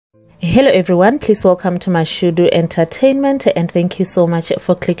Hello everyone, please welcome to Mashudu Entertainment and thank you so much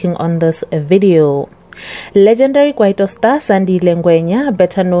for clicking on this video. Legendary Kwaito star Sandile Ngwenya,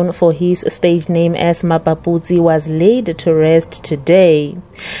 better known for his stage name as Mapaputsi, was laid to rest today.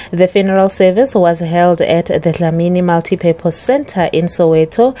 The funeral service was held at the Dlamini Multipurpose Center in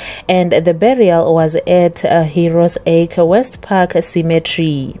Soweto and the burial was at Heroes Acre Westpark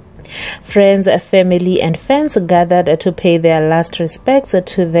Cemetery. Friends, family and fans gathered to pay their last respects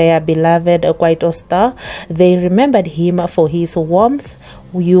to their beloved Kwaito star. They remembered him for his warmth,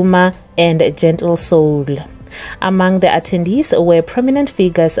 humor and gentle soul. Among the attendees were prominent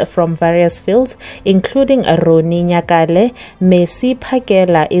figures from various fields, including Roni Nyakale, Messi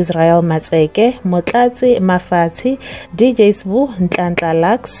Pakela, Israel Matseke, Motlatsi Mafati, DJ Sbu, Ntlantla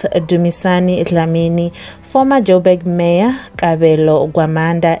Lux, Dumisani Dlamini, former Joburg Mayor Kabelo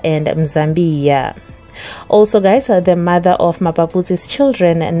Gwamanda and Mzambia. Also guys, the mother of Mapaputsi's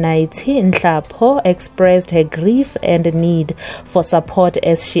children, Naiti Nhlapo, expressed her grief and need for support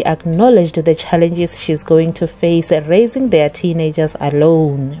as she acknowledged the challenges she's going to face raising their teenagers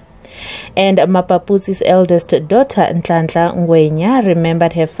alone. And Mapaputsi's eldest daughter, Ntlantla Ngwenya,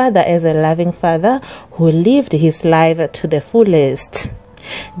 remembered her father as a loving father who lived his life to the fullest.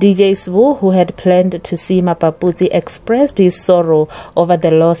 DJ Sbu, who had planned to see Mapaputsi, expressed his sorrow over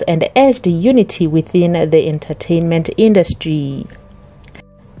the loss and urged unity within the entertainment industry.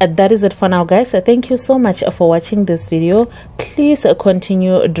 That is it for now guys. Thank you so much for watching this video. Please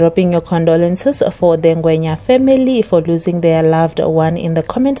continue dropping your condolences for the Ngwenya family for losing their loved one in the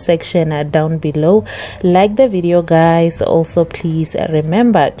comment section down below. Like the video guys. Also please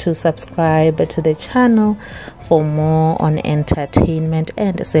remember to subscribe to the channel for more on entertainment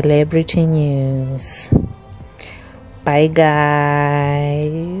and celebrity news. Bye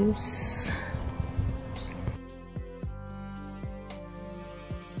guys.